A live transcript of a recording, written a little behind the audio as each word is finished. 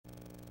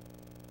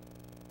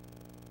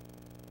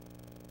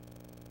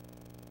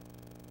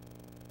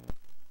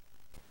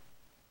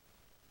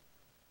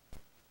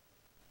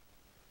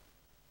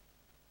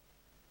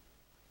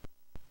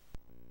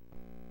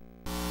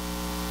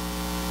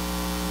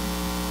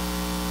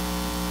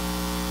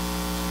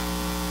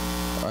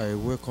I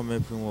welcome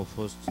every one of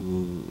us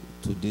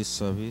to this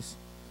service,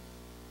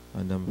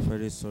 and I'm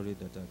very sorry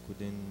that I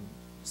couldn't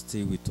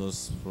stay with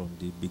us from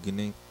the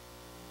beginning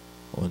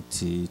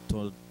until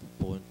third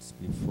point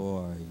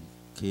before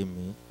I came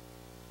in.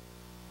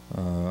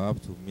 I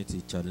have to meet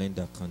a challenge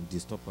that can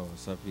disturb our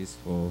service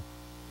for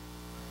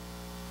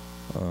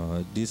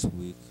this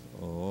week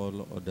or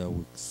all other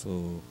weeks,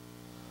 so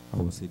I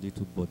was a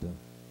little bothered.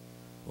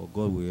 But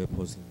God will help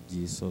us in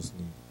Jesus'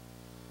 name.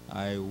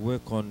 I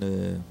work on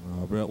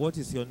what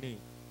is your name?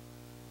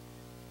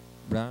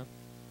 Brian?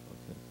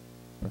 Okay.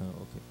 Brian,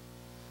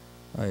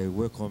 okay. I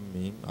welcome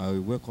him. I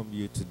welcome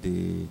you to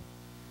the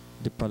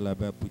Deeper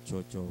Bible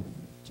Church of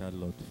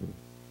Charlottesville.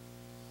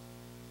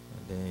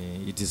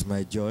 And it is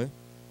my joy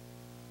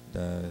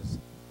that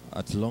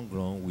at long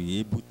run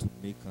we're able to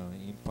make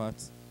an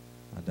impact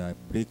and a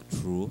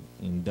breakthrough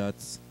in that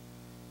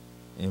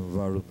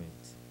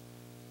environment.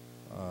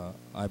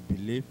 I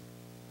believe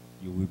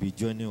you will be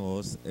joining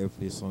us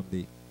every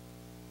Sunday.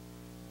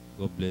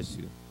 God bless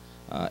you.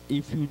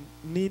 If you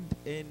need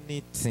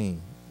anything,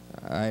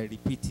 I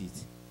repeat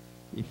it.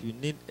 If you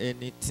need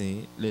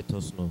anything, let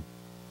us know.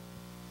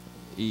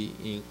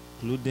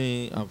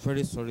 Including, I'm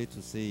very sorry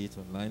to say it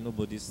online,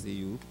 nobody see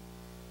you.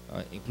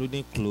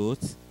 Including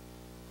clothes,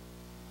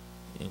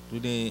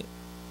 including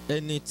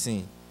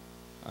anything.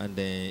 And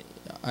then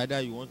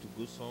either you want to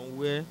go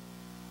somewhere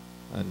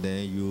and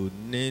then you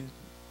need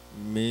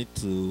me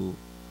to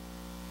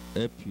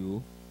help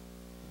you,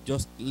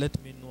 just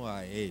let me know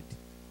ahead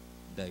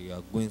that you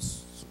are going,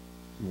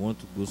 you want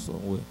to go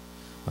somewhere,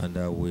 and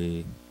I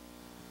will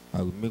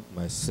make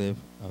myself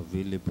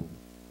available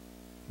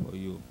for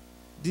you.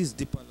 This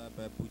Deeper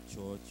Bible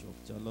Church of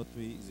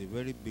Charlottesville is a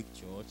very big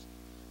church.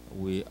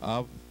 We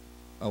have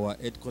our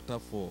headquarters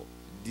for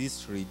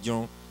this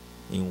region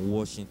in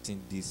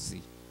Washington DC,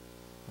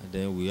 and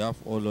then we have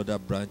all other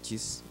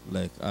branches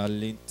like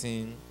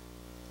Arlington,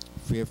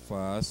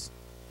 Fairfax,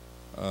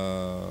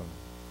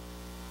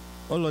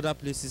 all other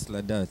places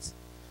like that,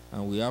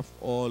 and we have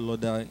all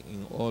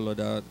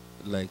other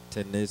like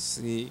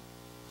Tennessee,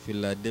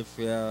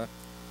 Philadelphia,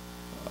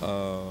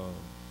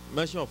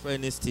 mention of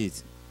any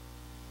state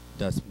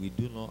that we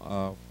do not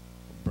have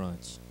a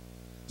branch.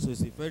 So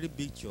it's a very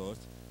big church.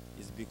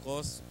 It's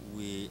because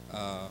we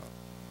are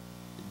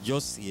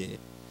just here,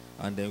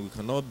 and then we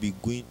cannot be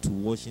going to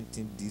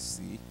Washington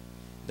DC.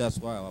 That's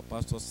why our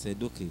pastor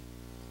said, okay,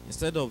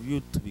 instead of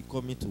you to be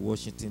coming to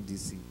Washington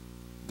DC,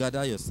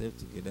 gather yourself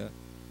together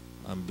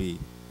and be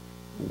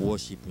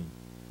worshiping.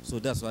 So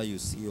that's why you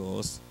see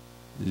us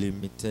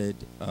limited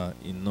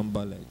in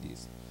number like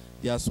this.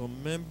 There are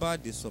some members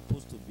they're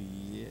supposed to be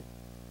here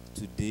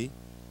today.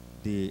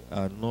 They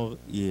are not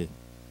here.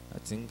 I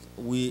think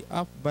we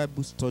have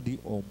Bible study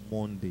on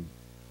Monday,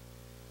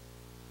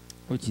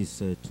 which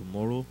is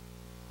tomorrow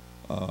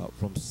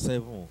from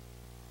 7.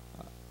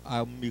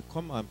 I may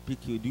come and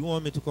pick you. Do you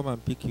want me to come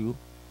and pick you?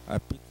 I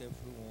pick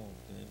every one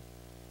of them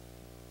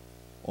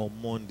on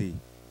Monday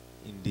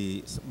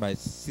by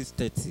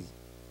 6:30.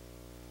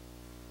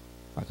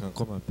 I can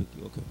come and pick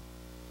you. Okay.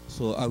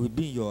 So I will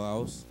be in your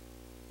house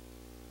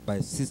by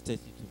 6:30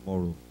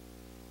 tomorrow.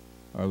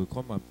 I will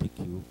come and pick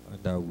you,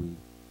 and I will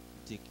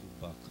take you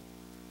back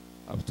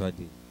after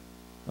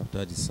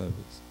the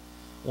service.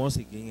 Once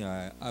again,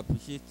 I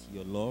appreciate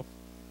your love,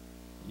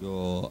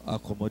 your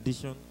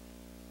accommodation,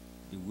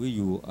 the way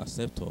you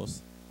accept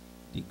us.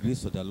 The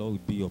grace of the Lord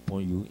will be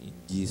upon you in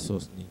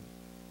Jesus' name,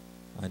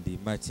 and the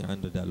mighty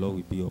hand of the Lord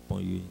will be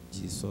upon you in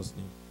Jesus'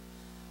 name.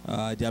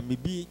 There may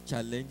be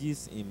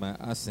challenges in my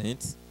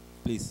accent.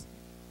 Please,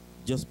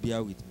 just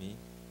bear with me.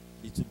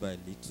 Little by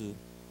little,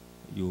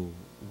 you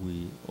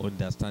will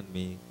understand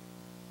me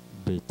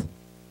better.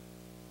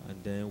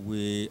 And then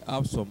we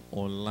have some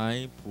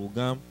online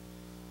program.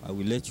 I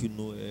will let you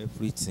know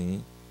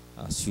everything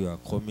as you are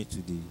coming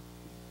to the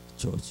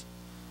church.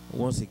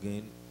 Once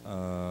again,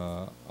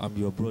 I'm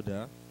your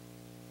brother.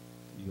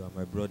 You are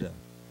my brother.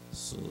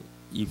 So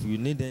if you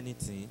need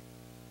anything,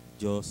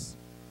 just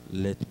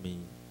let me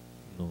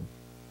know.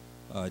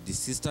 The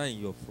sister in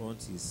your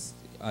front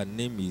her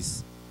name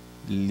is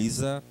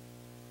Lisa.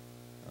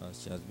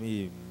 She has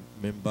been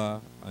a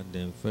member and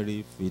then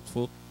very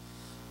faithful.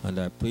 And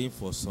I pray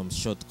for some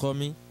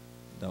shortcoming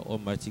that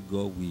Almighty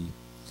God will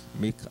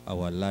make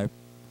our life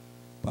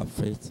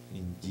perfect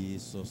in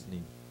Jesus'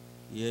 name.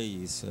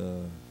 Here is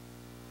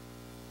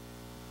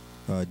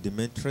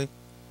Dimitri.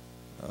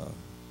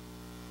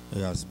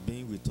 He has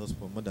been with us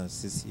for more than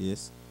 6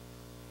 years,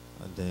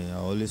 and then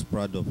I'm always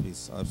proud of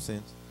his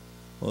absence.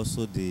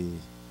 Also the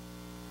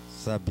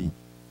Sabi,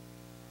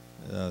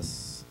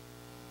 that's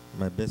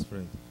my best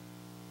friend.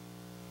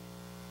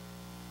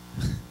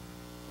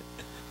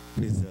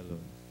 Praise the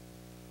Lord.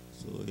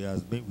 So he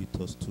has been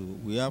with us too.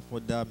 We have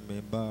other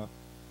member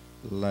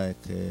like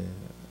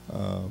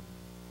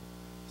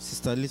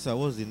Sister Lisa.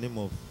 What's the name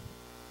of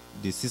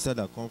the sister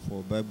that comes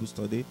for Bible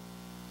study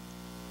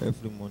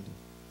every Monday?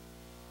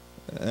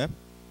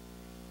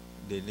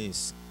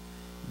 Denise.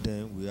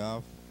 Then we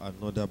have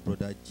another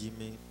brother,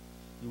 Jimmy.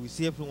 You will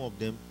see every one of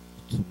them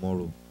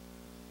tomorrow.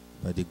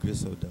 by the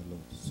grace of the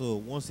Lord. So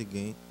once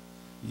again,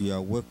 you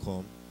are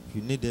welcome. If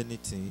you need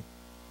anything,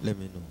 let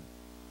me know,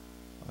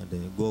 and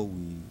then God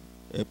will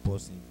help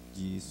us in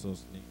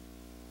Jesus' name.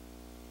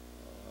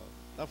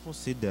 Having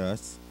said that,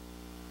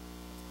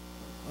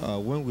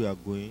 when we are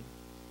going,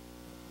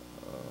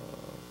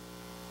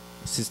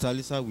 Sister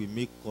Lisa will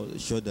make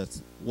sure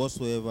that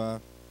whatsoever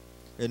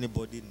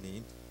anybody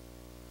need,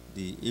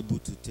 they able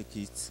to take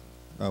it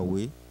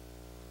away,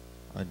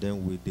 and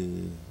then we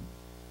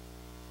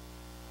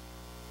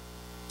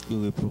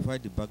will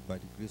provide the bag by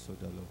the grace of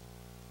the Lord.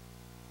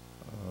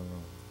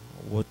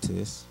 What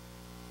else?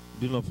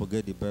 Do not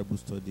forget the Bible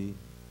study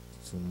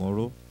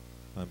tomorrow,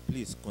 and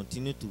please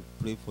continue to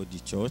pray for the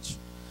church.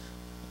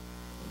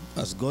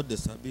 As God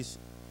established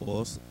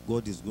us,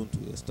 God is going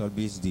to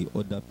establish the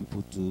other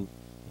people too,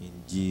 in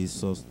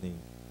Jesus' name.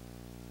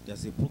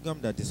 There's a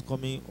program that is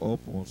coming up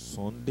on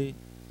Sunday.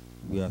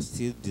 We are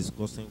still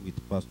discussing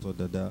with Pastor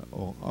Dada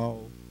on how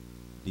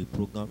the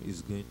program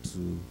is going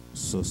to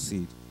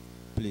succeed.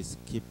 Please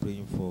keep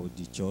praying for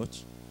the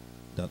church,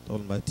 that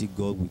Almighty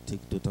God will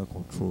take total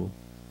control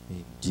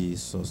in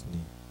Jesus'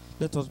 name.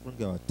 Let us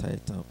bring our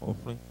tithe and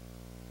offering.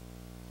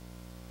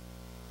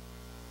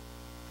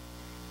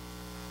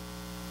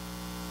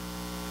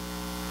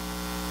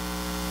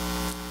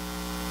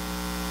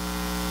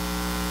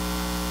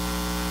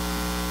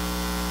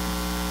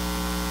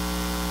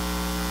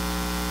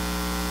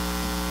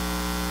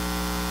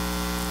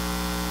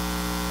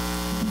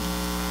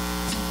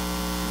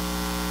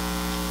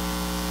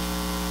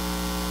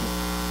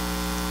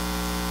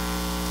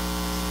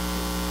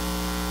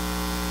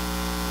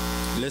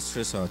 Let's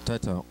raise our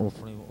tithe and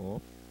offering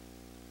up.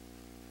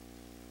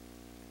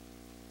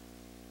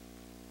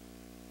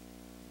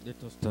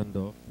 Let us stand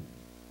up.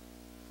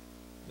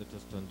 Let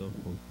us stand up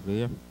for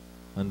prayer.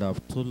 And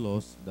I've told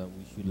us that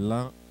we should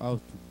learn how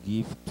to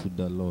give to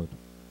the Lord.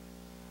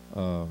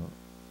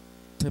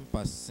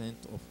 10%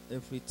 of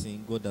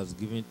everything God has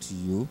given to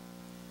you,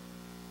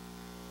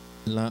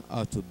 learn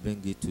how to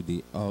bring it to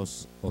the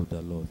house of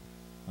the Lord.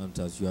 And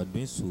as you are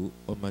doing so,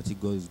 Almighty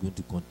God is going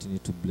to continue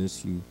to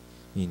bless you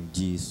in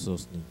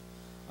Jesus' name.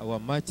 Our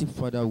mighty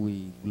Father,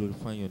 we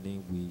glorify your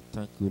name. We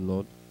thank you,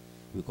 Lord,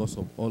 because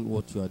of all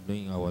what you are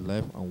doing in our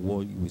life and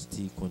what you will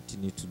still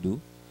continue to do.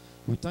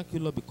 We thank you,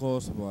 Lord,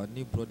 because of our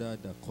new brother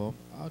that come.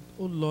 And,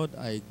 oh Lord,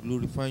 I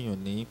glorify your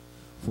name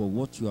for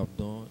what you have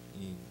done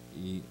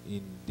in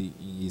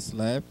his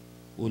life,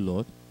 oh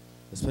Lord,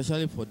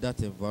 especially for that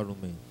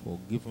environment, for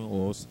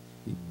giving us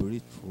a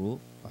breakthrough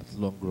at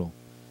long run.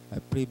 I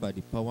pray by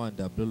the power and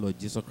the blood of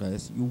Jesus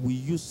Christ, you will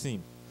use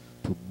him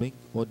to bring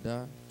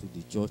order to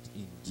the church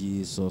in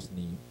Jesus'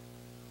 name.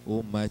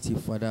 Almighty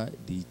Father,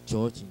 the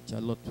church in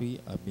Charlottesville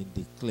have been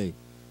declared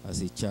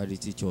as a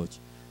charity church.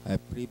 I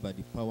pray by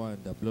the power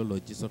and the blood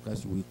of Jesus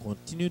Christ, we will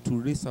continue to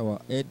raise our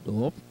head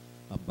up,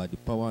 and by the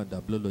power and the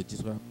blood of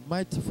Jesus Christ,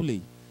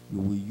 mightifully, you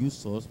will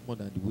use us more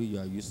than the way you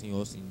are using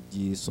us in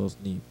Jesus'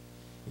 name.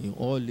 In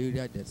all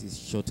areas that is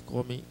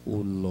shortcoming, O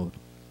Lord,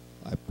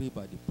 I pray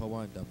by the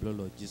power and the blood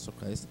of Jesus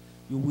Christ,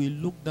 you will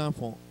look down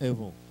from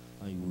heaven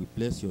and you will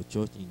bless your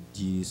church in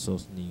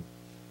Jesus' name.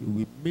 You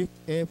will make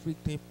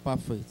everything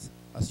perfect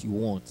as you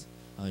want,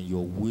 and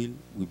your will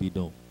be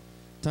done.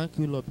 Thank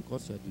you, Lord,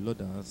 because you are the Lord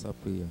that answers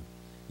prayer.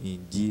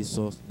 In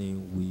Jesus'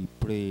 name we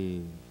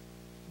pray.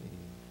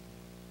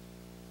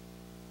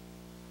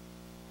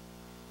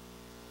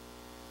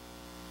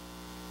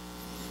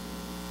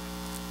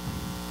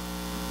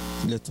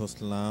 Let us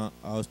learn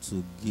how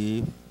to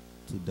give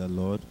to the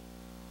Lord,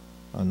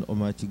 and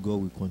Almighty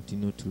God will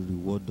continue to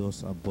reward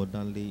us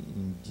abundantly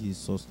in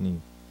Jesus'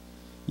 name.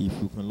 If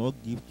you cannot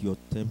give your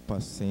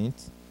 10%,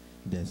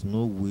 there's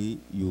no way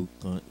you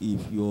can.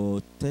 If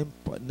your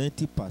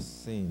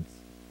 90%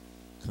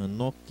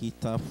 cannot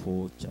cater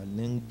for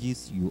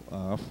challenges you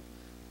have,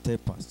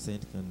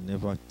 10% can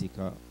never take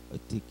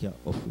care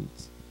of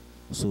it.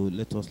 So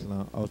let us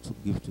learn how to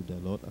give to the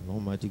Lord, and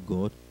Almighty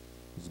God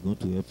is going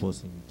to help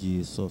us in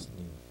Jesus'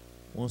 name.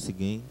 Once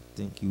again,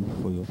 thank you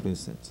for your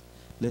presence.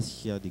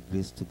 Let's share the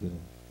grace together.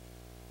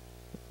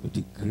 With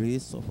the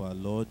grace of our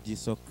Lord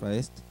Jesus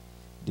Christ,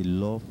 the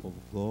love of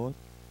God,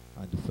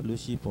 and the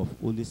fellowship of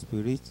Holy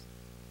Spirit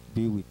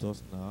be with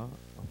us now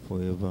and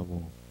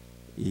forevermore.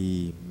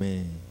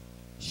 Amen.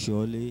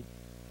 Surely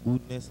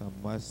goodness and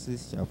mercy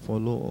shall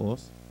follow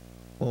us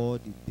all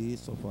the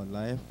days of our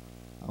life,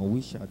 and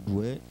we shall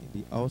dwell in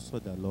the house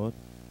of the Lord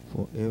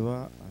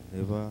forever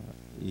and ever.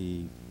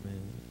 Amen.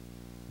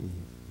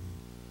 Amen.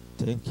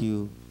 Thank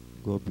you.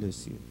 God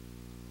bless you.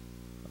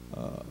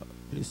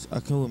 Please,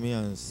 Akanmu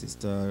and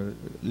Sister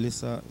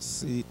Lisa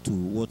see to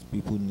what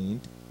people need,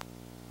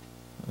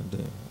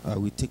 and I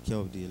will take care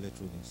of the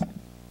electronics.